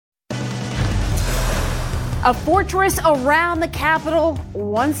A fortress around the Capitol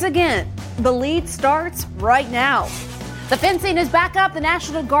once again. The lead starts right now. The fencing is back up, the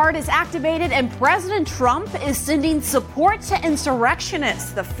National Guard is activated, and President Trump is sending support to insurrectionists.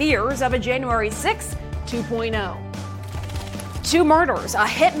 The fears of a January 6th 2.0. 2 murders, a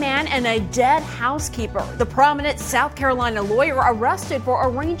hitman and a dead housekeeper. The prominent South Carolina lawyer arrested for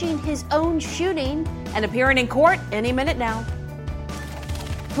arranging his own shooting and appearing in court any minute now.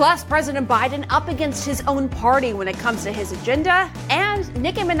 Plus, President Biden up against his own party when it comes to his agenda, and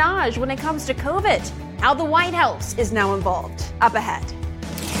Nicki Minaj when it comes to COVID. How the White House is now involved. Up ahead.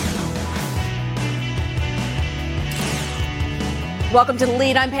 Welcome to The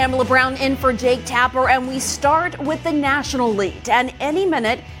Lead. I'm Pamela Brown in for Jake Tapper, and we start with the national lead. And any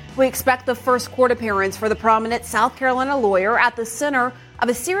minute, we expect the first court appearance for the prominent South Carolina lawyer at the center of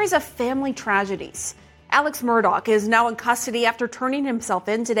a series of family tragedies. Alex Murdaugh is now in custody after turning himself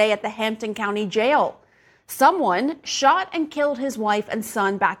in today at the Hampton County Jail. Someone shot and killed his wife and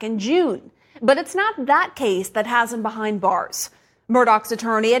son back in June. But it's not that case that has him behind bars. Murdaugh's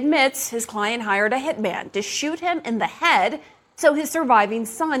attorney admits his client hired a hitman to shoot him in the head so his surviving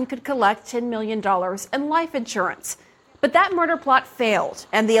son could collect $10 million in life insurance. But that murder plot failed,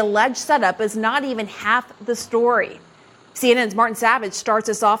 and the alleged setup is not even half the story. CNN's Martin Savage starts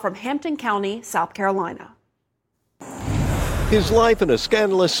us off from Hampton County, South Carolina. His life in a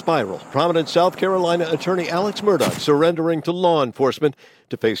scandalous spiral. Prominent South Carolina attorney Alex Murdaugh surrendering to law enforcement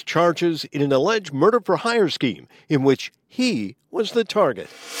to face charges in an alleged murder-for-hire scheme in which he was the target.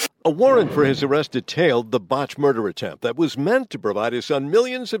 A warrant for his arrest detailed the botched murder attempt that was meant to provide his son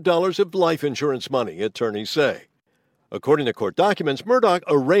millions of dollars of life insurance money, attorneys say. According to court documents, Murdaugh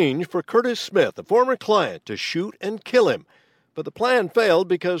arranged for Curtis Smith, a former client, to shoot and kill him. But the plan failed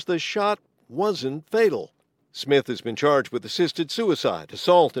because the shot wasn't fatal. Smith has been charged with assisted suicide,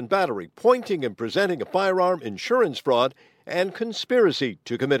 assault and battery, pointing and presenting a firearm, insurance fraud, and conspiracy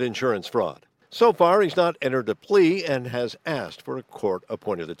to commit insurance fraud. So far, he's not entered a plea and has asked for a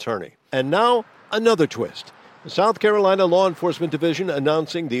court-appointed attorney. And now, another twist. The South Carolina Law Enforcement Division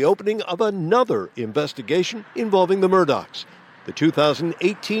announcing the opening of another investigation involving the Murdaughs, the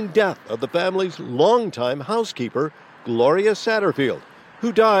 2018 death of the family's longtime housekeeper, Gloria Satterfield,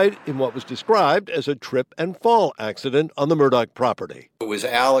 who died in what was described as a trip and fall accident on the Murdaugh property. It was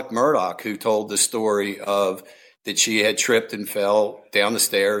Alec Murdaugh who told the story of that she had tripped and fell down the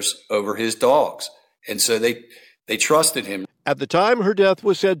stairs over his dogs. And so they trusted him. At the time, her death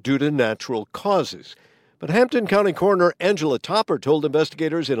was said due to natural causes. But Hampton County Coroner Angela Topper told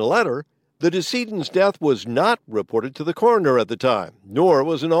investigators in a letter the decedent's death was not reported to the coroner at the time, nor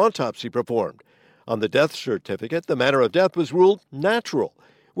was an autopsy performed. On the death certificate, the manner of death was ruled natural,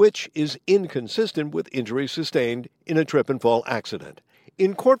 which is inconsistent with injuries sustained in a trip and fall accident.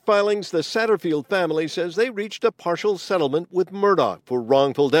 In court filings, the Satterfield family says they reached a partial settlement with Murdaugh for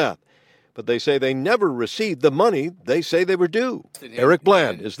wrongful death. But they say they never received the money they say they were due. Eric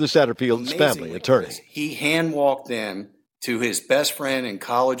Bland is the Satterfield's family attorney. He hand-walked them to his best friend and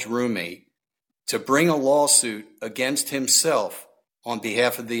college roommate to bring a lawsuit against himself on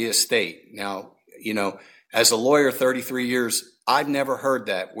behalf of the estate. Now, as a lawyer, 33 years, I've never heard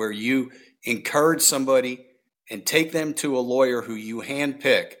that, where you encourage somebody and take them to a lawyer who you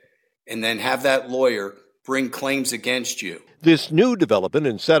handpick and then have that lawyer bring claims against you. This new development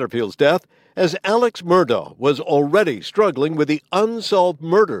in Satterfield's death, as Alex Murdaugh was already struggling with the unsolved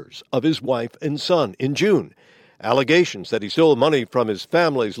murders of his wife and son in June, allegations that he stole money from his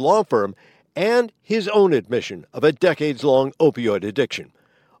family's law firm, and his own admission of a decades-long opioid addiction.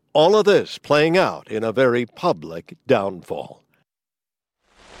 All of this playing out in a very public downfall.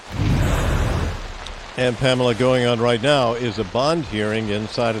 And Pamela, going on right now is a bond hearing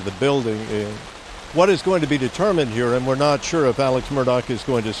inside of the building. What is going to be determined here, and we're not sure if Alex Murdaugh is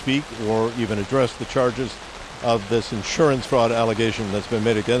going to speak or even address the charges of this insurance fraud allegation that's been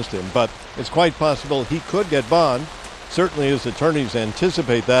made against him. But it's quite possible he could get bond. Certainly his attorneys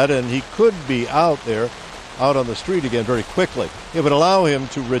anticipate that, and he could be out on the street again very quickly. It would allow him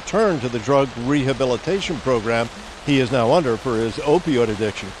to return to the drug rehabilitation program he is now under for his opioid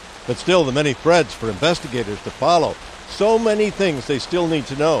addiction. But still, the many threads for investigators to follow. So many things they still need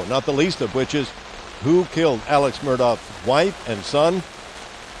to know, not the least of which is who killed Alex Murdaugh's wife and son,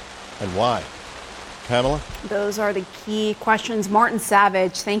 and why? Pamela? Those are the key questions. Martin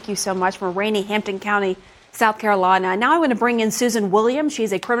Savage, thank you so much from rainy Hampton County, South Carolina. Now I want to bring in Susan Williams.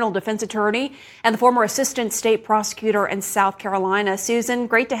 She's a criminal defense attorney and the former assistant state prosecutor in South Carolina. Susan,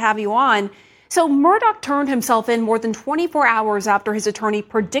 great to have you on. So Murdaugh turned himself in more than 24 hours after his attorney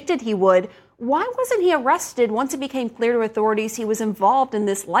predicted he would. Why wasn't he arrested once it became clear to authorities he was involved in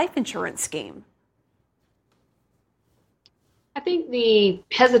this life insurance scheme? I think the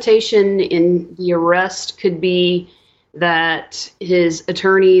hesitation in the arrest could be that his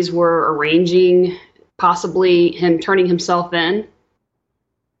attorneys were arranging possibly him turning himself in.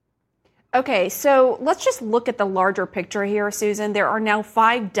 Okay, so let's just look at the larger picture here, Susan. There are now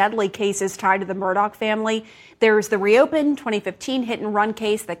 5 deadly cases tied to the Murdaugh family. There's the reopened 2015 hit-and-run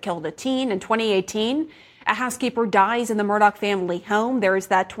case that killed a teen in 2018. A housekeeper dies in the Murdaugh family home. There's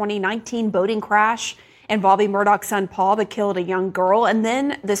that 2019 boating crash involving Murdaugh's son Paul that killed a young girl. And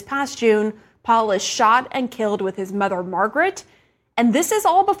then this past June, Paul is shot and killed with his mother, Margaret. And this is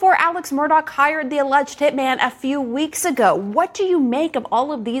all before Alex Murdaugh hired the alleged hitman a few weeks ago. What do you make of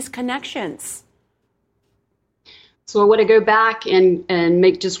all of these connections? So I want to go back and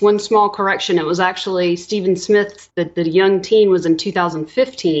make just one small correction. It was actually Stephen Smith, the young teen, was in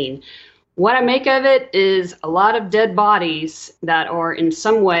 2015. What I make of it is a lot of dead bodies that are in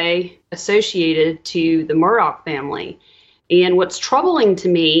some way associated to the Murdaugh family. And what's troubling to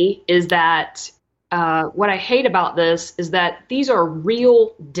me is that what I hate about this is that these are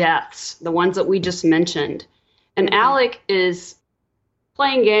real deaths, the ones that we just mentioned. And Alec is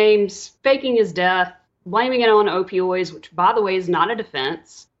playing games, faking his death, blaming it on opioids, which, by the way, is not a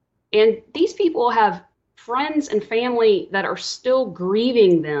defense. And these people have friends and family that are still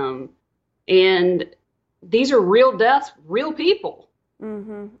grieving them. And these are real deaths, real people.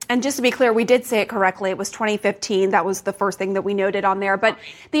 Mm-hmm. And just to be clear, we did say it correctly. It was 2015. That was the first thing that we noted on there. But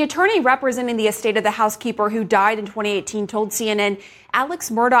the attorney representing the estate of the housekeeper who died in 2018 told CNN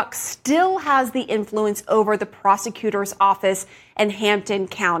Alex Murdaugh still has the influence over the prosecutor's office in Hampton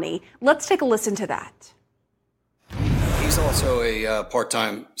County. Let's take a listen to that. He's also a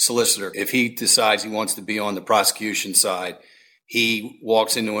part-time solicitor. If he decides he wants to be on the prosecution side, he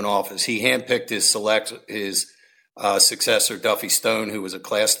walks into an office. He handpicked his successor, Duffy Stone, who was a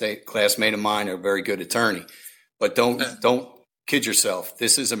classmate of mine, a very good attorney. But don't kid yourself.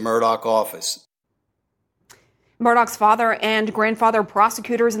 This is a Murdaugh office. Murdaugh's father and grandfather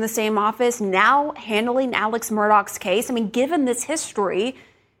prosecutors in the same office now handling Alex Murdaugh's case. I mean, given this history,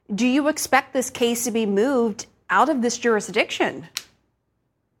 do you expect this case to be moved out of this jurisdiction?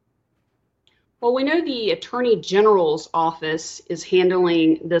 Well, we know the Attorney General's office is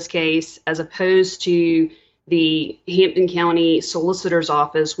handling this case as opposed to the Hampton County Solicitor's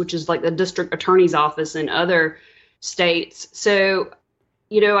Office, which is like the district attorney's office in other states. So,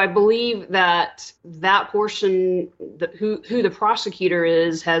 I believe that portion, who the prosecutor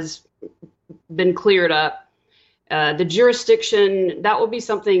is, has been cleared up. The jurisdiction, that will be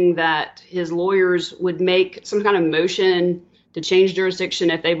something that his lawyers would make some kind of motion to change jurisdiction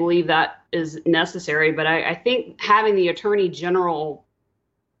if they believe that is necessary. But I think having the Attorney General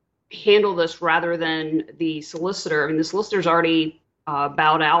handle this rather than the solicitor. I mean, the solicitor's already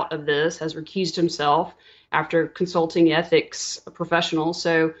bowed out of this, has recused himself after consulting ethics professionals.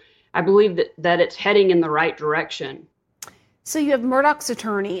 So I believe that it's heading in the right direction. So you have Murdaugh's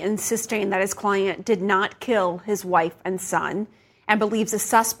attorney insisting that his client did not kill his wife and son and believes a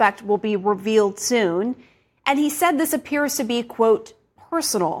suspect will be revealed soon. And he said this appears to be, quote,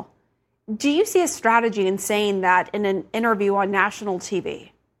 personal. Do you see a strategy in saying that in an interview on national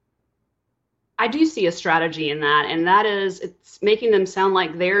TV? I do see a strategy in that, and that is it's making them sound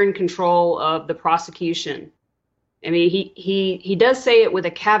like they're in control of the prosecution. I mean, he does say it with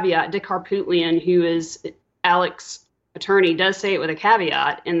a caveat. Dick Harpootlian, who is Alex's attorney, does say it with a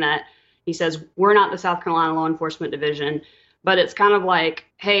caveat in that he says, we're not the South Carolina Law Enforcement Division, but it's kind of like,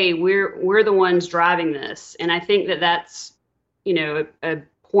 hey, we're the ones driving this. And I think that that's, a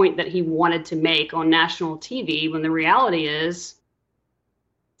point that he wanted to make on national TV when the reality is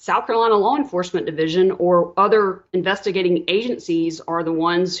South Carolina Law Enforcement Division or other investigating agencies are the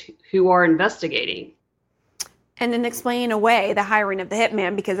ones who are investigating. And in explaining away the hiring of the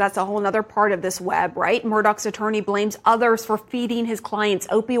hitman, because that's a whole other part of this web, right? Murdaugh's attorney blames others for feeding his client's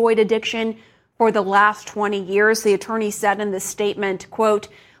opioid addiction for the last 20 years. The attorney said in this statement, quote,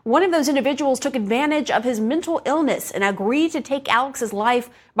 one of those individuals took advantage of his mental illness and agreed to take Alex's life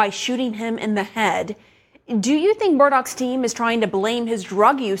by shooting him in the head. Do you think Murdaugh's team is trying to blame his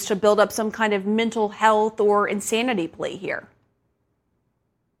drug use to build up some kind of mental health or insanity plea here?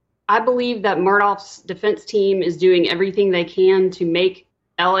 I believe that Murdaugh's defense team is doing everything they can to make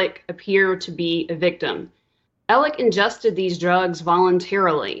Alec appear to be a victim. Alec ingested these drugs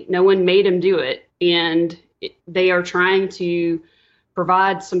voluntarily. No one made him do it. And they are trying to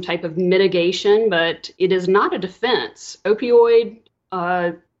provide some type of mitigation, but it is not a defense. Opioid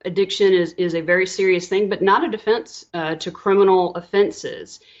addiction is a very serious thing, but not a defense to criminal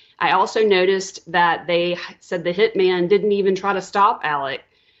offenses. I also noticed that they said the hitman didn't even try to stop Alec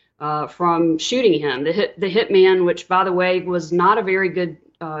from shooting him. The hitman, which, by the way, was not a very good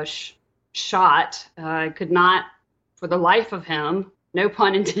shot, could not, for the life of him, no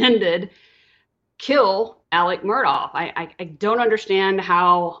pun intended, kill Alec Murdaugh. I don't understand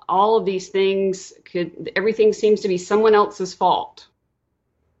how all of these things everything seems to be someone else's fault.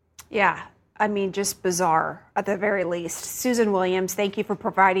 Yeah, I mean, just bizarre at the very least. Susan Williams, thank you for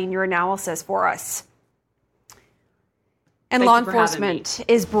providing your analysis for us. And law enforcement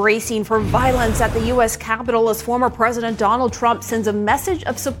is bracing for violence at the U.S. Capitol as former President Donald Trump sends a message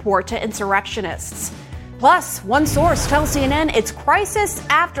of support to insurrectionists. Plus, one source tells CNN it's crisis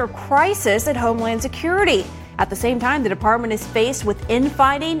after crisis at Homeland Security. At the same time, the department is faced with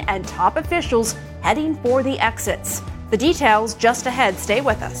infighting and top officials heading for the exits. The details just ahead. Stay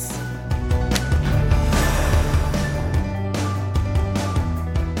with us.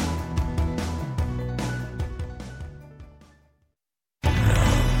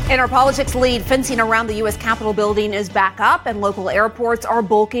 In our politics lead, fencing around the U.S. Capitol building is back up and local airports are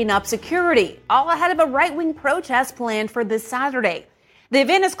bulking up security, all ahead of a right-wing protest planned for this Saturday. The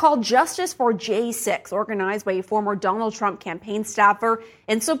event is called Justice for J6, organized by a former Donald Trump campaign staffer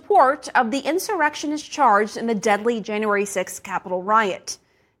in support of the insurrectionists charged in the deadly January 6th Capitol riot.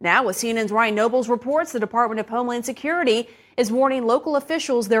 Now, as CNN's Ryan Nobles reports, the Department of Homeland Security is warning local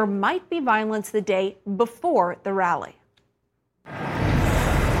officials there might be violence the day before the rally.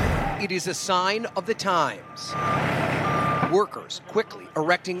 It is a sign of the times. Workers quickly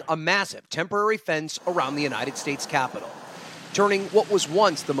erecting a massive temporary fence around the United States Capitol, turning what was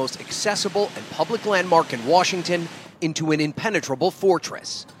once the most accessible and public landmark in Washington into an impenetrable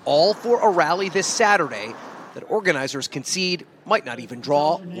fortress, all for a rally this Saturday that organizers concede might not even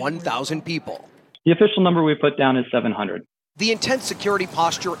draw 1,000 people. The official number we put down is 700. The intense security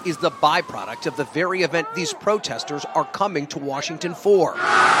posture is the byproduct of the very event these protesters are coming to Washington for,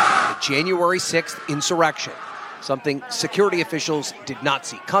 the January 6th insurrection, something security officials did not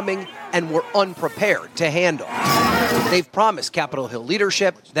see coming and were unprepared to handle. They've promised Capitol Hill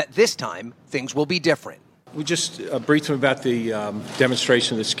leadership that this time things will be different. We just briefed them about the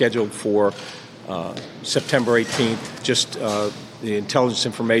demonstration that's scheduled for September 18th, just the intelligence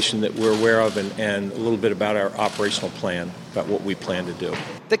information that we're aware of and a little bit about our operational plan, about what we plan to do.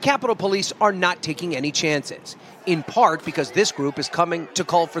 The Capitol Police are not taking any chances, in part because this group is coming to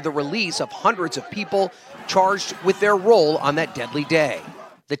call for the release of hundreds of people charged with their role on that deadly day.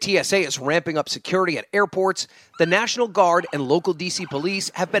 The TSA is ramping up security at airports. The National Guard and local D.C.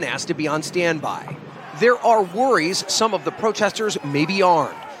 police have been asked to be on standby. There are worries some of the protesters may be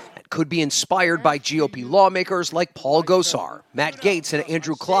armed. Could be inspired by GOP lawmakers like Paul Gosar, Matt Gaetz, and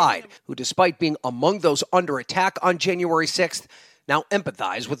Andrew Clyde, who, despite being among those under attack on January 6th, now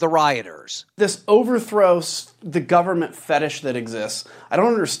empathize with the rioters. This overthrows the government fetish that exists. I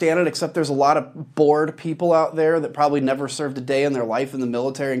don't understand it, except there's a lot of bored people out there that probably never served a day in their life in the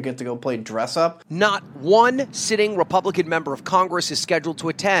military and get to go play dress up. Not one sitting Republican member of Congress is scheduled to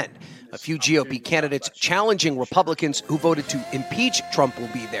attend. A few GOP candidates challenging Republicans who voted to impeach Trump will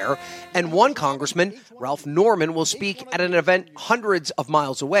be there. And one congressman, Ralph Norman, will speak at an event hundreds of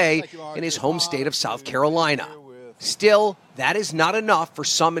miles away in his home state of South Carolina. Still, that is not enough for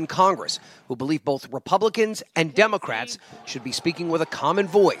some in Congress who believe both Republicans and Democrats should be speaking with a common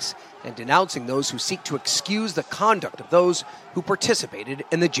voice and denouncing those who seek to excuse the conduct of those who participated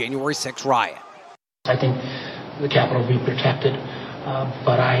in the January 6th riot. I think the Capitol will be protected.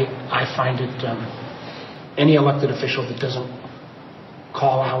 But I find it any elected official that doesn't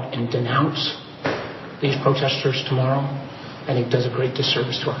call out and denounce these protesters tomorrow, I think does a great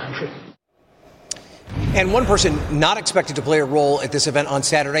disservice to our country. And one person not expected to play a role at this event on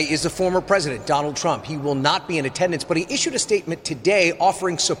Saturday is the former president, Donald Trump. He will not be in attendance, but he issued a statement today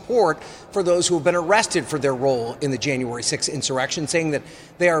offering support for those who have been arrested for their role in the January 6th insurrection, saying that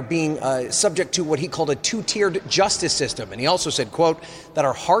they are being subject to what he called a two-tiered justice system. And he also said, quote, that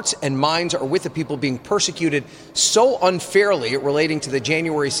our hearts and minds are with the people being persecuted so unfairly relating to the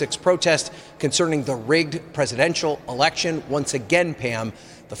January 6th protest concerning the rigged presidential election. Once again, Pam,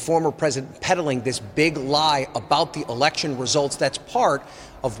 the former president peddling this big lie about the election results. That's part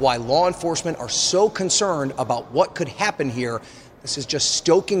of why law enforcement are so concerned about what could happen here. This is just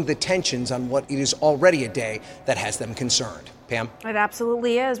stoking the tensions on what it is already a day that has them concerned. Pam? It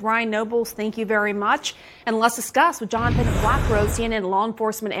absolutely is. Ryan Nobles, thank you very much. And let's discuss with Jonathan Blackrow, CNN law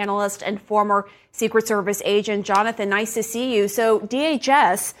enforcement analyst and former Secret Service agent. Jonathan, nice to see you. So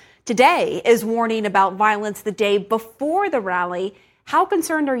DHS today is warning about violence the day before the rally. How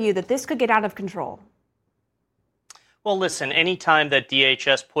concerned are you that this could get out of control? Well, listen, anytime that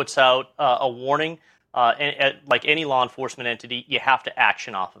DHS puts out a warning, and like any law enforcement entity, you have to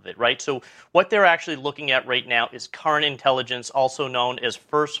action off of it, right? So what they're actually looking at right now is current intelligence, also known as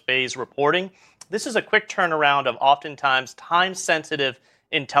first phase reporting. This is a quick turnaround of oftentimes time-sensitive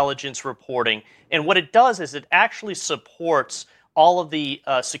intelligence reporting. And what it does is it actually supports all of the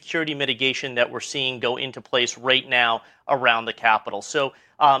security mitigation that we're seeing go into place right now around the Capitol. So,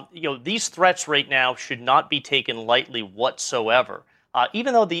 these threats right now should not be taken lightly whatsoever.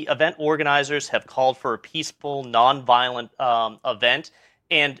 Even though the event organizers have called for a peaceful, nonviolent event,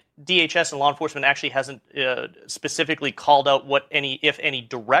 and DHS and law enforcement actually hasn't specifically called out what if any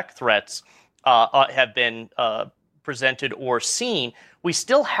direct threats have been presented or seen, we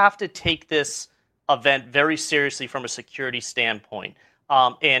still have to take this event very seriously from a security standpoint,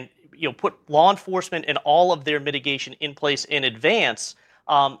 and put law enforcement and all of their mitigation in place in advance,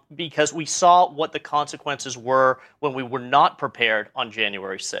 because we saw what the consequences were when we were not prepared on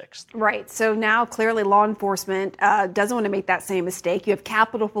January 6th. Right. So now clearly law enforcement doesn't want to make that same mistake. You have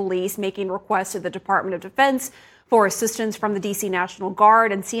Capitol Police making requests to the Department of Defense for assistance from the D.C. National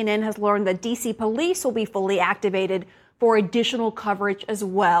Guard, and CNN has learned that D.C. Police will be fully activated for additional coverage as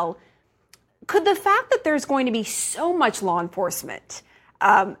well. Could the fact that there's going to be so much law enforcement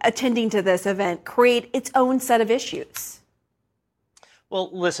attending to this event create its own set of issues? Well,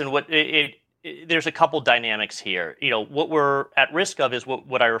 listen, there's a couple dynamics here. What we're at risk of is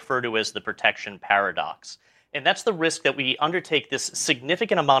what I refer to as the protection paradox. And that's the risk that we undertake this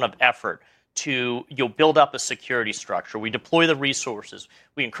significant amount of effort to build up a security structure. We deploy the resources.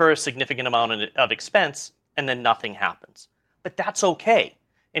 We incur a significant amount of expense, and then nothing happens. But that's okay.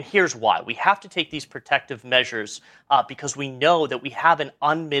 And here's why. We have to take these protective measures because we know that we have an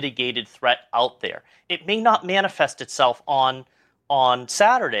unmitigated threat out there. It may not manifest itself on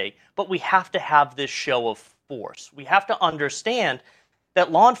Saturday, but we have to have this show of force. We have to understand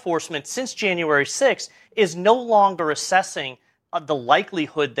that law enforcement, since January 6th, is no longer assessing the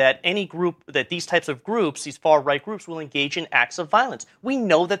likelihood that these types of groups, these far-right groups, will engage in acts of violence. We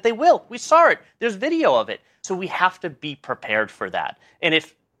know that they will. We saw it. There's video of it. So we have to be prepared for that. And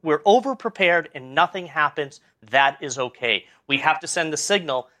if we're over-prepared and nothing happens, that is okay. We have to send the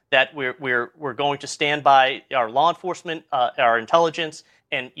signal that we're going to stand by our law enforcement, our intelligence,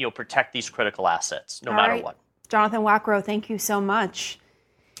 and protect these critical assets, no matter what. Jonathan Wackrow, thank you so much.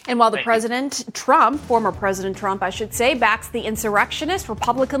 And while former President Trump, I should say, backs the insurrectionists,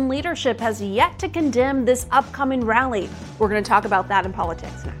 Republican leadership has yet to condemn this upcoming rally. We're going to talk about that in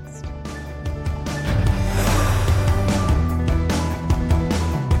politics next.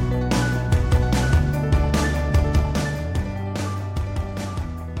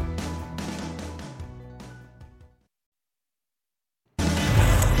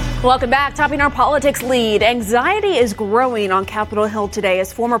 Welcome back. Topping our politics lead, anxiety is growing on Capitol Hill today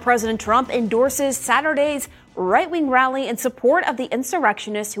as former President Trump endorses Saturday's right-wing rally in support of the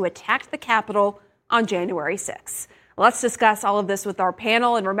insurrectionists who attacked the Capitol on January 6th. Let's discuss all of this with our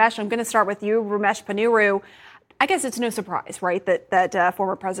panel. And Ramesh, I'm going to start with you, Ramesh Ponnuru. I guess it's no surprise, right, that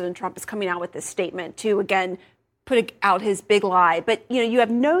former President Trump is coming out with this statement to, again, put out his big lie. But, you have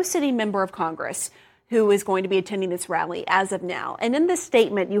no sitting member of Congress who is going to be attending this rally as of now. And in this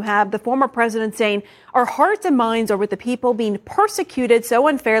statement, you have the former president saying, our hearts and minds are with the people being persecuted so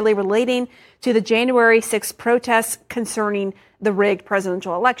unfairly relating to the January 6th protests concerning the rigged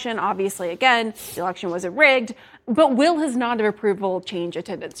presidential election. Obviously, again, the election wasn't rigged. But will his nod of approval change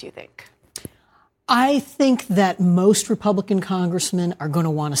attendance, you think? I think that most Republican congressmen are going to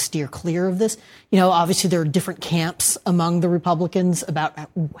want to steer clear of this. Obviously there are different camps among the Republicans about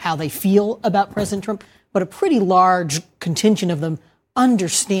how they feel about President Trump, but a pretty large contingent of them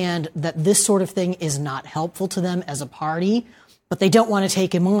understand that this sort of thing is not helpful to them as a party, but they don't want to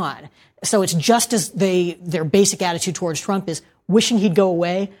take him on. So it's just as their basic attitude towards Trump is wishing he'd go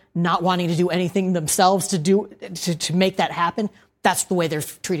away, not wanting to do anything themselves to make that happen. That's the way they're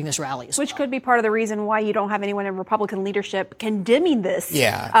treating this rally. Which could be part of the reason why you don't have anyone in Republican leadership condemning this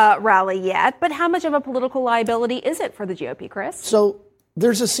rally yet. But how much of a political liability is it for the GOP, Chris? So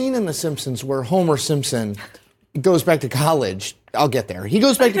there's a scene in The Simpsons where Homer Simpson goes back to college. I'll get there. He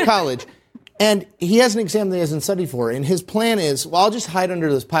goes back to college, and he has an exam that he hasn't studied for. And his plan is, I'll just hide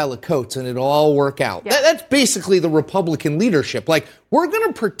under this pile of coats, and it'll all work out. Yeah. That's basically the Republican leadership. Like, we're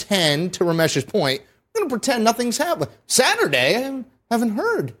going to pretend, to Ramesh's point, I'm going to pretend nothing's happened. Saturday, I haven't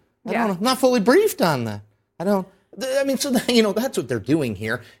heard. I'm not fully briefed on that. That's what they're doing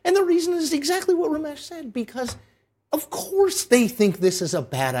here. And the reason is exactly what Ramesh said, because of course they think this is a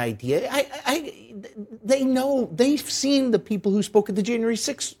bad idea. They know, they've seen the people who spoke at the January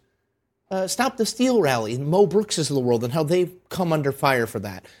 6th Stop the Steal rally and Mo Brookses of the world and how they've come under fire for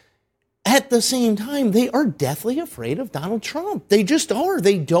that. at the same time, they are deathly afraid of Donald Trump. They just are.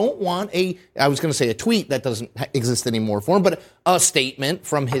 They don't want I was going to say a tweet that doesn't exist anymore for him, but a statement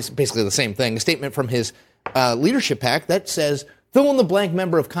from his, basically the same thing, a statement from his leadership pack that says, fill-in-the-blank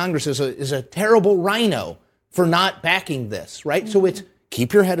member of Congress is a terrible rhino for not backing this, right? So it's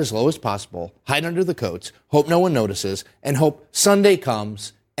keep your head as low as possible, hide under the coats, hope no one notices, and hope Sunday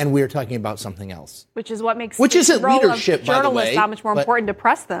comes and we're talking about something else. Which is what makes isn't the role leadership, of by the journalists way, that much more important to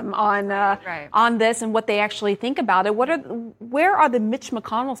press them on this and what they actually think about it. Where are the Mitch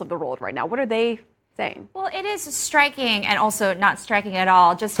McConnells of the world right now? What are they saying? Well, it is striking, and also not striking at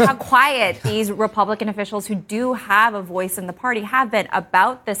all, just how quiet these Republican officials who do have a voice in the party have been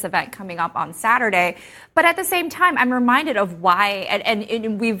about this event coming up on Saturday. But at the same time, I'm reminded of why,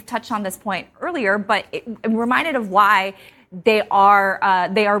 and we've touched on this point earlier, but I'm reminded of why they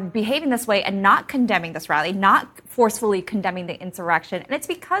are behaving this way and not condemning this rally, not forcefully condemning the insurrection. And it's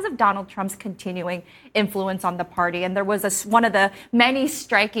because of Donald Trump's continuing influence on the party. And there was one of the many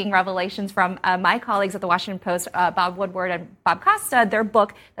striking revelations from my colleagues at the Washington Post, Bob Woodward and Bob Costa, their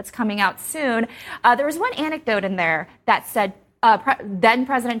book that's coming out soon. There was one anecdote in there that said then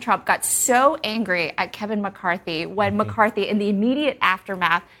President Trump got so angry at Kevin McCarthy when McCarthy, in the immediate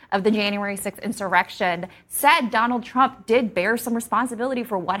aftermath of the January 6th insurrection, said Donald Trump did bear some responsibility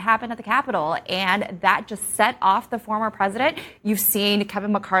for what happened at the Capitol. And that just set off the former president. You've seen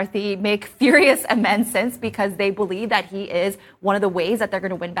Kevin McCarthy make furious amends since because they believe that he is one of the ways that they're going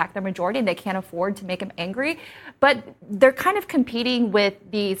to win back their majority and they can't afford to make him angry. But they're kind of competing with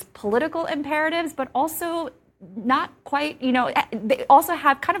these political imperatives, but also not quite, they also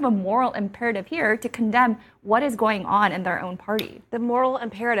have kind of a moral imperative here to condemn what is going on in their own party. The moral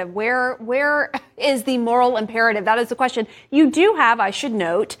imperative. Where is the moral imperative? That is the question. You do have, I should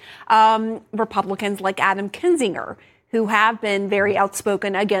note, Republicans like Adam Kinzinger, who have been very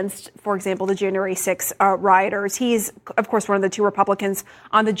outspoken against, for example, the January 6th rioters. He's, of course, one of the two Republicans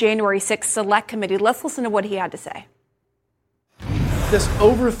on the January 6th Select Committee. Let's listen to what he had to say. This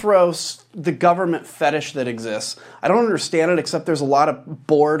overthrows the government fetish that exists. I don't understand it, except there's a lot of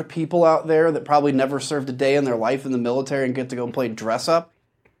bored people out there that probably never served a day in their life in the military and get to go play dress up.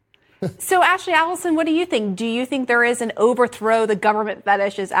 So, Ashley Allison, what do you think? Do you think there is an overthrow the government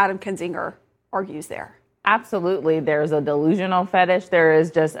fetish, as Adam Kinzinger argues there? Absolutely. There's a delusional fetish. There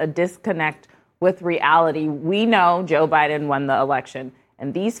is just a disconnect with reality. We know Joe Biden won the election.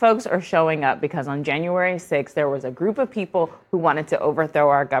 And these folks are showing up because on January 6th, there was a group of people who wanted to overthrow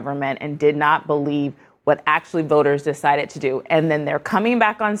our government and did not believe what actually voters decided to do. And then they're coming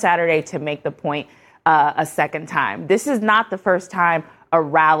back on Saturday to make the point a second time. This is not the first time a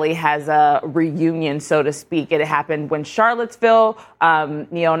rally has a reunion, so to speak. It happened when Charlottesville,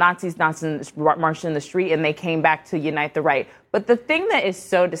 neo-Nazis marched in the street and they came back to unite the right. But the thing that is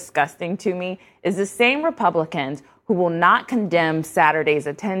so disgusting to me is the same Republicans who will not condemn Saturday's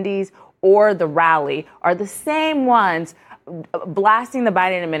attendees or the rally are the same ones blasting the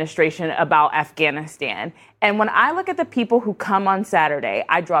Biden administration about Afghanistan. And when I look at the people who come on Saturday,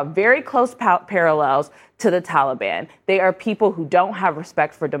 I draw very close parallels to the Taliban. They are people who don't have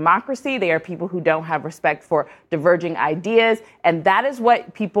respect for democracy. They are people who don't have respect for diverging ideas. And that is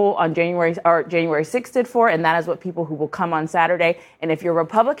what people on January 6th did for. And that is what people who will come on Saturday. And if you're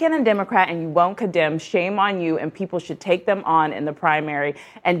Republican and Democrat and you won't condemn, shame on you. And people should take them on in the primary.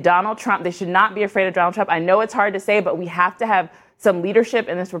 And Donald Trump, they should not be afraid of Donald Trump. I know it's hard to say, but we have to have some leadership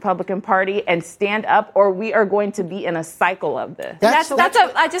in this Republican Party and stand up, or we are going to be in a cycle of this.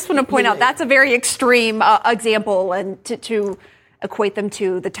 I just want to point out that's a very extreme example, and to equate them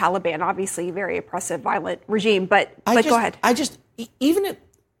to the Taliban, obviously very oppressive, violent regime. But go ahead. Even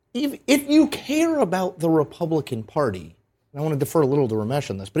if you care about the Republican Party, and I want to defer a little to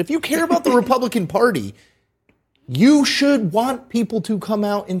Ramesh on this, but if you care about the Republican Party, you should want people to come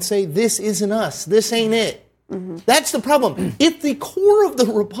out and say, this isn't us, this ain't it. Mm-hmm. That's the problem. If the core of the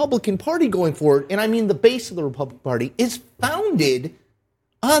Republican Party going forward, and I mean the base of the Republican Party, is founded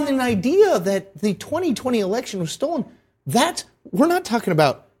on an idea that the 2020 election was stolen, we're not talking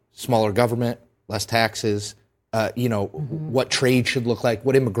about smaller government, less taxes, what trade should look like,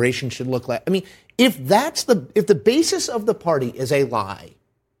 what immigration should look like. I mean, if the basis of the party is a lie,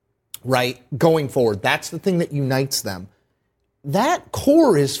 right, going forward, that's the thing that unites them. That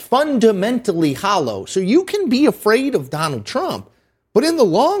core is fundamentally hollow. So you can be afraid of Donald Trump, but in the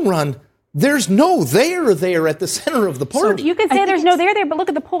long run, There's no there at the center of the party. So you can say there's no there, but look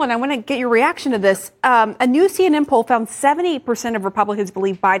at the poll, and I want to get your reaction to this. A new CNN poll found 78% of Republicans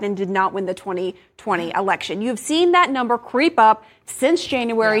believe Biden did not win the 2020 election. You've seen that number creep up since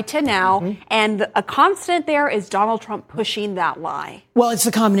January to now, and a constant there is Donald Trump pushing that lie. Well, it's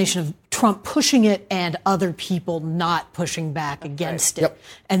a combination of Trump pushing it and other people not pushing back against it.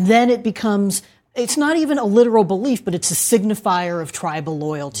 And then it becomes... It's not even a literal belief, but it's a signifier of tribal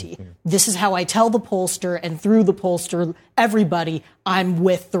loyalty. This is how I tell the pollster, and through the pollster, everybody, I'm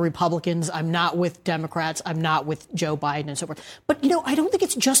with the Republicans, I'm not with Democrats, I'm not with Joe Biden, and so forth. But, I don't think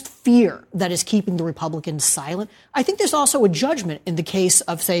it's just fear that is keeping the Republicans silent. I think there's also a judgment in the case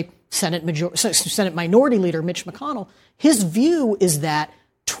of, say, Senate Minority Leader Mitch McConnell. His view is that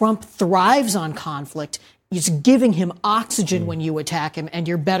Trump thrives on conflict. It's giving him oxygen when you attack him, and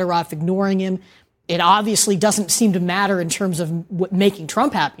you're better off ignoring him. It obviously doesn't seem to matter in terms of making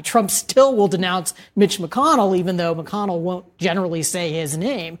Trump happy. Trump still will denounce Mitch McConnell, even though McConnell won't generally say his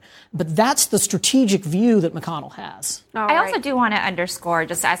name. But that's the strategic view that McConnell has. I also do want to underscore,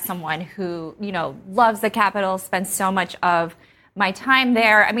 just as someone who, loves the Capitol, spends so much of my time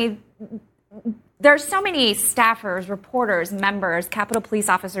there. I mean, there's so many staffers, reporters, members, Capitol Police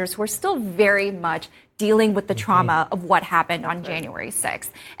officers who are still very much dealing with the trauma of what happened on January 6th.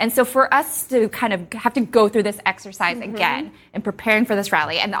 And so for us to kind of have to go through this exercise again in preparing for this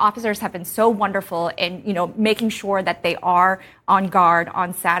rally, and the officers have been so wonderful in, making sure that they are on guard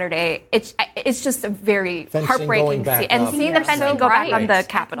on Saturday. It's just a very heartbreaking to see. And seeing the fencing go back on the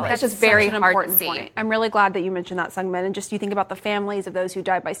Capitol, it's just very hard to see. Point. I'm really glad that you mentioned that segment. And just you think about the families of those who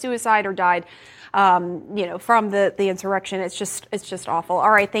died by suicide or died from the insurrection. It's just awful.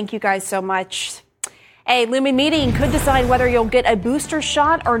 All right. Thank you guys so much. A looming meeting could decide whether you'll get a booster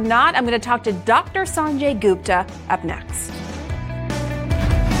shot or not. I'm going to talk to Dr. Sanjay Gupta up next.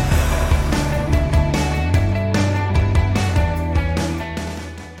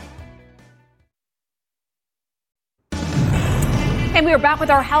 And we are back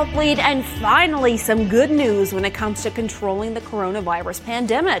with our health lead, and finally some good news when it comes to controlling the coronavirus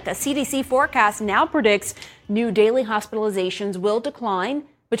pandemic. A CDC forecast now predicts new daily hospitalizations will decline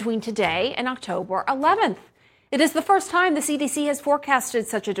between today and October 11th. It is the first time the CDC has forecasted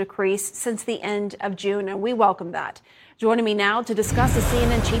such a decrease since the end of June, and we welcome that. Joining me now to discuss is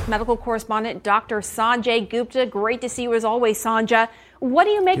CNN Chief Medical Correspondent Dr. Sanjay Gupta. Great to see you as always, Sanjay. What do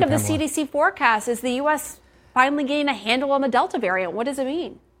you make of the CDC forecast? Is the U.S. finally getting a handle on the Delta variant? What does it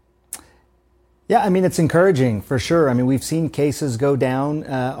mean? Yeah, I mean, it's encouraging for sure. I mean, we've seen cases go down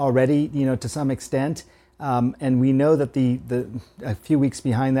already, to some extent. And we know that a few weeks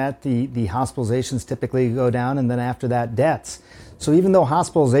behind that, the hospitalizations typically go down, and then after that, deaths. So even though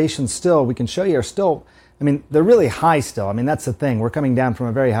hospitalizations still, we can show you, are still, I mean, they're really high still. I mean, that's the thing. We're coming down from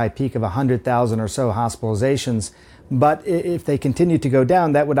a very high peak of 100,000 or so hospitalizations. But if they continue to go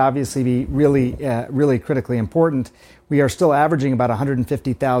down, that would obviously be really critically important. We are still averaging about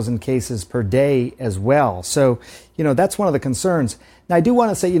 150,000 cases per day as well. So, that's one of the concerns. Now, I do want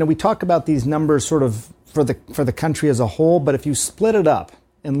to say, we talk about these numbers sort of for the country as a whole, but if you split it up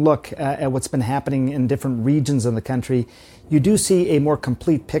and look at what's been happening in different regions of the country, you do see a more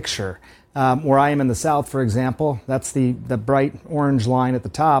complete picture. Where I am in the South, for example, that's the bright orange line at the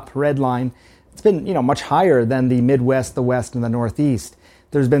top, red line. It's been, much higher than the Midwest, the West, and the Northeast.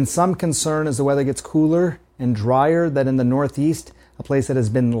 There's been some concern as the weather gets cooler and drier that in the Northeast, a place that has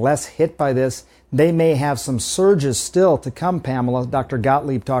been less hit by this, they may have some surges still to come, Pamela. Dr.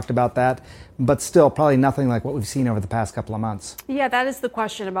 Gottlieb talked about that, but still probably nothing like what we've seen over the past couple of months. Yeah, that is the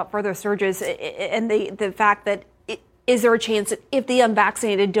question about further surges and the fact that is there a chance that if the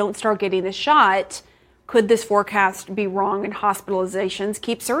unvaccinated don't start getting the shot, could this forecast be wrong and hospitalizations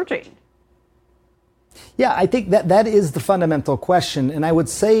keep surging? Yeah, I think that is the fundamental question. And I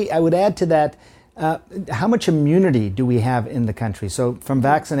would add to that, how much immunity do we have in the country? So from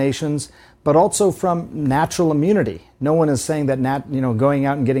vaccinations, but also from natural immunity. No one is saying that going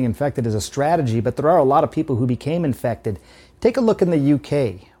out and getting infected is a strategy, but there are a lot of people who became infected. Take a look in the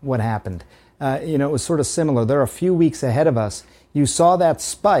UK, what happened. It was sort of similar. They're a few weeks ahead of us. You saw that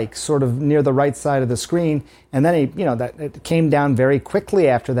spike sort of near the right side of the screen, and then it came down very quickly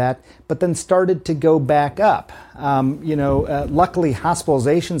after that, but then started to go back up. Luckily,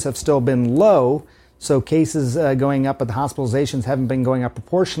 hospitalizations have still been low, so cases going up, but the hospitalizations haven't been going up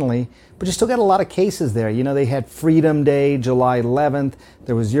proportionally. But you still got a lot of cases there. They had Freedom Day, July 11th.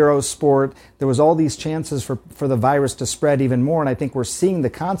 There was Eurosport. There was all these chances for the virus to spread even more, and I think we're seeing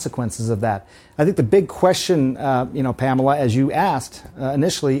the consequences of that. I think the big question, Pamela, as you asked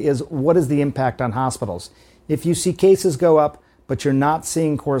initially, is what is the impact on hospitals? If you see cases go up, but you're not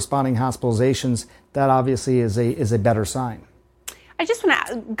seeing corresponding hospitalizations. That obviously is a better sign. I just want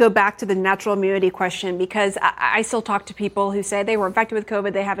to go back to the natural immunity question, because I still talk to people who say they were infected with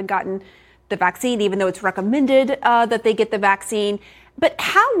COVID, they haven't gotten the vaccine, even though it's recommended that they get the vaccine. But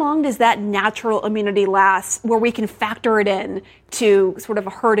how long does that natural immunity last where we can factor it in to sort of a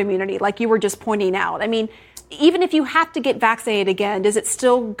herd immunity, like you were just pointing out? I mean, even if you have to get vaccinated again, does it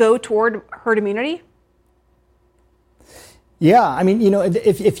still go toward herd immunity? Yeah, I mean,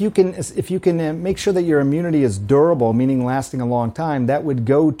 if you can make sure that your immunity is durable, meaning lasting a long time, that would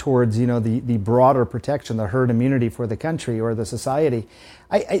go towards the broader protection, the herd immunity for the country or the society.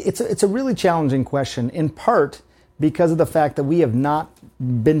 It's a really challenging question, in part because of the fact that we have not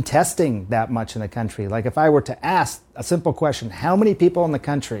been testing that much in the country. Like, if I were to ask a simple question, how many people in the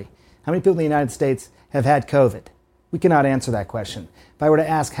country, how many people in the United States have had COVID? We cannot answer that question. If I were to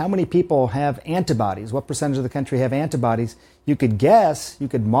ask how many people have antibodies, what percentage of the country have antibodies, you could guess, you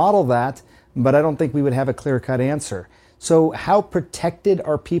could model that, but I don't think we would have a clear-cut answer. So how protected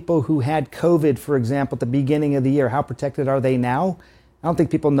are people who had COVID, for example, at the beginning of the year? How protected are they now? I don't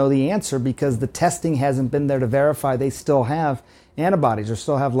think people know the answer because the testing hasn't been there to verify they still have antibodies or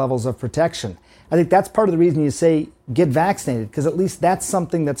still have levels of protection. I think that's part of the reason you say get vaccinated, because at least that's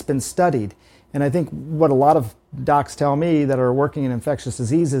something that's been studied. And I think what a lot of docs tell me that are working in infectious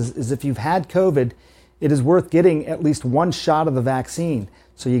diseases is if you've had COVID, it is worth getting at least one shot of the vaccine.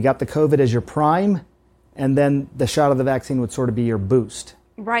 So you got the COVID as your prime, and then the shot of the vaccine would sort of be your boost.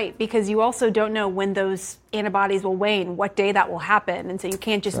 Right, because you also don't know when those antibodies will wane, what day that will happen. And so you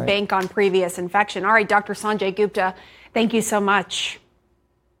can't just bank on previous infection. All right, Dr. Sanjay Gupta, thank you so much.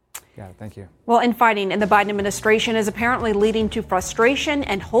 Yeah, thank you. Well, infighting in the Biden administration is apparently leading to frustration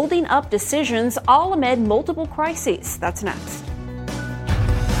and holding up decisions, all amid multiple crises. That's next.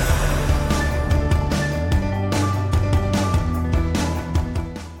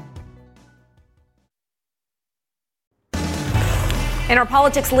 In our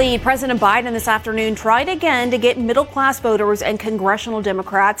politics lead, President Biden this afternoon tried again to get middle-class voters and congressional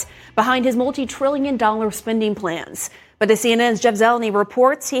Democrats behind his multi-trillion-dollar spending plans. But as CNN's Jeff Zeleny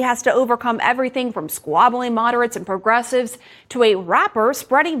reports, he has to overcome everything from squabbling moderates and progressives to a rapper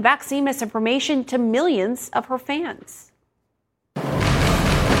spreading vaccine misinformation to millions of her fans.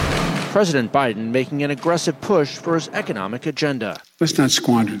 President Biden making an aggressive push for his economic agenda. Let's not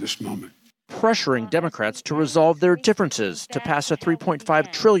squander this moment. Pressuring Democrats to resolve their differences to pass a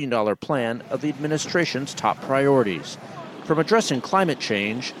 $3.5 trillion plan of the administration's top priorities, from addressing climate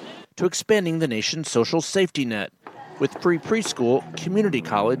change to expanding the nation's social safety net, with free preschool, community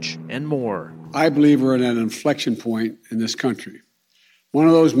college, and more. I believe we're at an inflection point in this country. One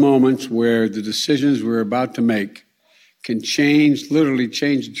of those moments where the decisions we're about to make can literally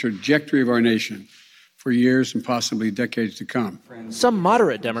change the trajectory of our nation for years and possibly decades to come. Some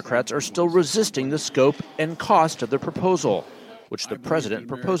moderate Democrats are still resisting the scope and cost of the proposal, which the president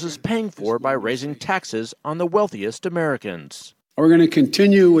proposes paying for by raising taxes on the wealthiest Americans. Are we going to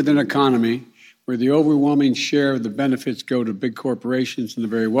continue with an economy where the overwhelming share of the benefits go to big corporations and the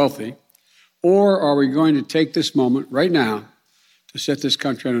very wealthy? Or are we going to take this moment right now to set this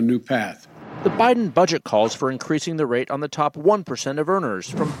country on a new path? The Biden budget calls for increasing the rate on the top 1% of earners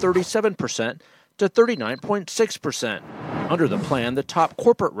from 37% to 39.6%. Under the plan, the top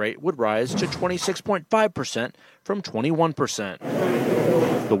corporate rate would rise to 26.5% from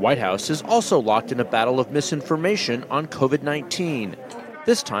 21%. The White House is also locked in a battle of misinformation on COVID-19,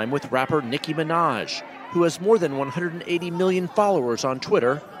 this time with rapper Nicki Minaj, who has more than 180 million followers on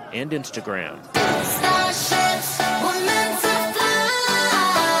Twitter and Instagram.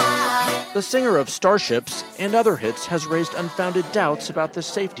 The singer of Starships and other hits has raised unfounded doubts about the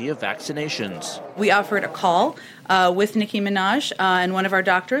safety of vaccinations. We offered a call with Nicki Minaj and one of our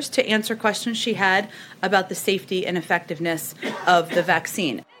doctors to answer questions she had about the safety and effectiveness of the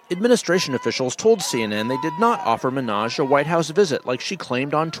vaccine. Administration officials told CNN they did not offer Minaj a White House visit like she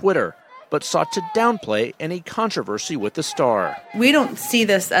claimed on Twitter, but sought to downplay any controversy with the star. We don't see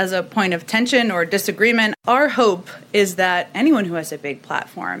this as a point of tension or disagreement. Our hope is that anyone who has a big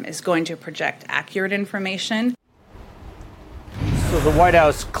platform is going to project accurate information. So the White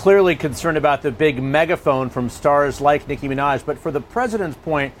House clearly concerned about the big megaphone from stars like Nicki Minaj. But for the president's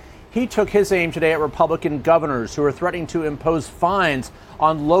point, he took his aim today at Republican governors who are threatening to impose fines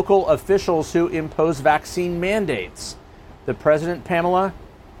on local officials who impose vaccine mandates. The president, Pamela,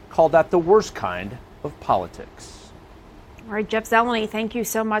 called that the worst kind of politics. All right, Jeff Zeleny, thank you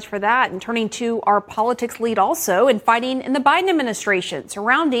so much for that. And turning to our politics lead also in fighting in the Biden administration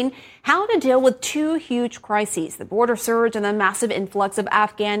surrounding how to deal with two huge crises, the border surge and the massive influx of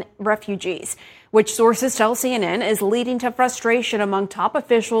Afghan refugees, which sources tell CNN is leading to frustration among top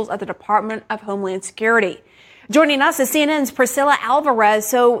officials at the Department of Homeland Security. Joining us is CNN's Priscilla Alvarez.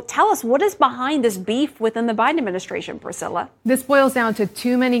 So tell us, what is behind this beef within the Biden administration, Priscilla? This boils down to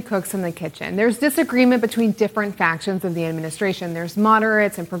too many cooks in the kitchen. There's disagreement between different factions of the administration. There's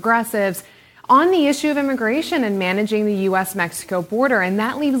moderates and progressives on the issue of immigration and managing the U.S.-Mexico border, and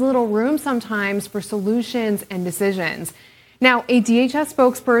that leaves little room sometimes for solutions and decisions. Now, a DHS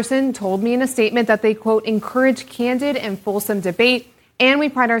spokesperson told me in a statement that they, quote, encourage candid and fulsome debate, and we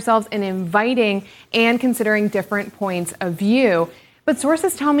pride ourselves in inviting and considering different points of view. But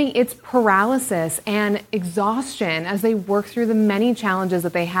sources tell me it's paralysis and exhaustion as they work through the many challenges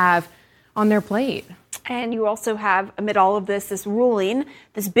that they have on their plate. And you also have, amid all of this, this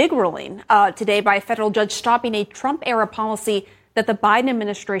big ruling today by a federal judge stopping a Trump-era policy that the Biden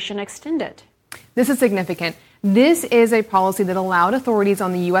administration extended. This is significant. This is a policy that allowed authorities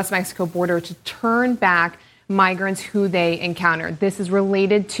on the U.S.-Mexico border to turn back migrants who they encountered. This is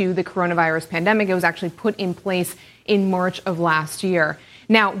related to the coronavirus pandemic. It was actually put in place in March of last year.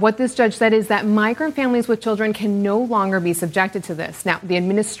 Now, what this judge said is that migrant families with children can no longer be subjected to this. Now, the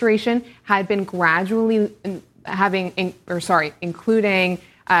administration had been gradually including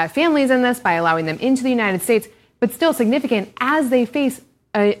families in this by allowing them into the United States, but still significant as they face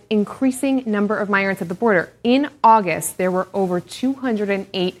an increasing number of migrants at the border. In August, there were over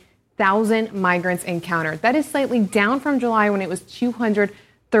 208,000 migrants encountered. That is slightly down from July when it was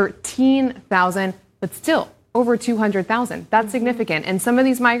 213,000, but still over 200,000. That's significant. And some of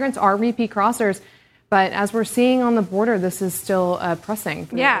these migrants are repeat crossers. But as we're seeing on the border, this is still pressing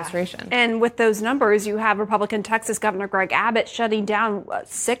for the administration. And with those numbers, you have Republican Texas Governor Greg Abbott shutting down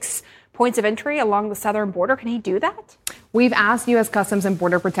 6 points of entry along the southern border. Can he do that? We've asked U.S. Customs and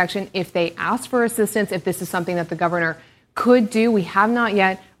Border Protection if they asked for assistance, if this is something that the governor could do. We have not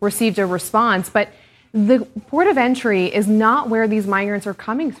yet received a response, but the port of entry is not where these migrants are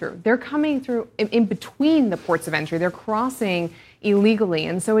coming through. They're coming through in between the ports of entry. They're crossing illegally.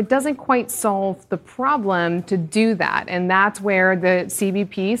 And so it doesn't quite solve the problem to do that. And that's where the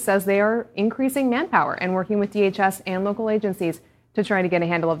CBP says they are increasing manpower and working with DHS and local agencies to try to get a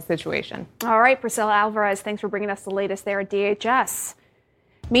handle of the situation. All right, Priscilla Alvarez, thanks for bringing us the latest there at DHS.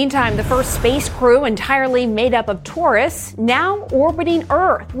 Meantime, the first space crew entirely made up of tourists now orbiting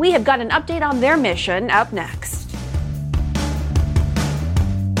Earth. We have got an update on their mission up next.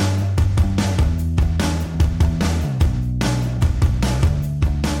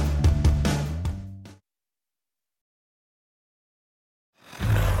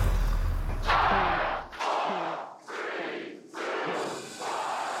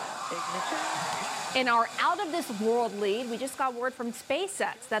 In our out-of-this-world lead, we just got word from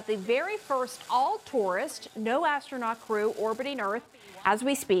SpaceX that the very first all-tourist, no-astronaut crew orbiting Earth, as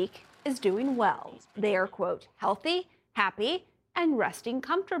we speak, is doing well. They are, quote, healthy, happy, and resting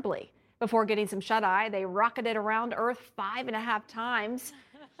comfortably. Before getting some shut-eye, they rocketed around Earth 5.5 times.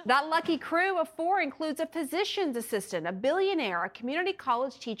 That lucky crew of 4 includes a physician's assistant, a billionaire, a community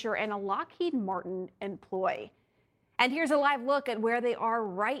college teacher, and a Lockheed Martin employee. And here's a live look at where they are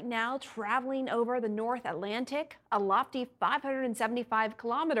right now, traveling over the North Atlantic, a lofty 575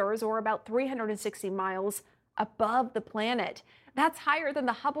 kilometers, or about 360 miles above the planet. That's higher than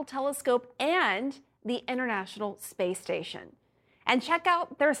the Hubble telescope and the International Space Station. And check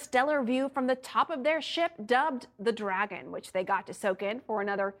out their stellar view from the top of their ship, dubbed the Dragon, which they got to soak in for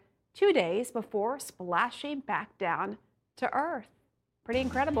another 2 days before splashing back down to Earth. Pretty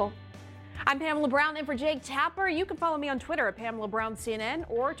incredible. I'm Pamela Brown in for Jake Tapper. You can follow me on Twitter at Pamela Brown CNN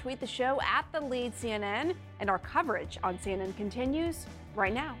or tweet the show at The Lead CNN. And our coverage on CNN continues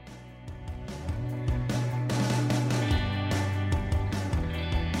right now.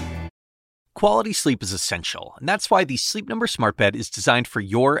 Quality sleep is essential, and that's why the Sleep Number Smart Bed is designed for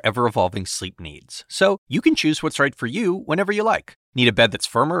your ever-evolving sleep needs. So you can choose what's right for you whenever you like. Need a bed that's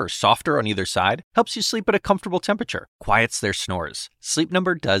firmer or softer on either side? Helps you sleep at a comfortable temperature. Quiets their snores. Sleep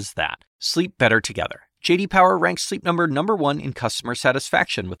Number does that. Sleep better together. J.D. Power ranks Sleep Number #1 in customer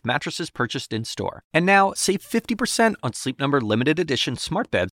satisfaction with mattresses purchased in-store. And now, save 50% on Sleep Number Limited Edition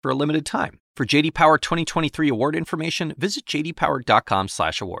Smart Beds for a limited time. For J.D. Power 2023 award information, visit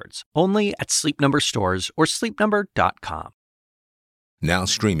jdpower.com/awards. Only at Sleep Number stores or sleepnumber.com. Now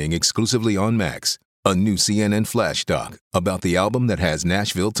streaming exclusively on Max, a new CNN flash doc about the album that has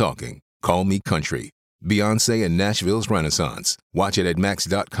Nashville talking, Call Me Country. Beyoncé and Nashville's Renaissance. Watch it at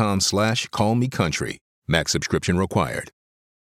max.com/callmecountry. Max subscription required.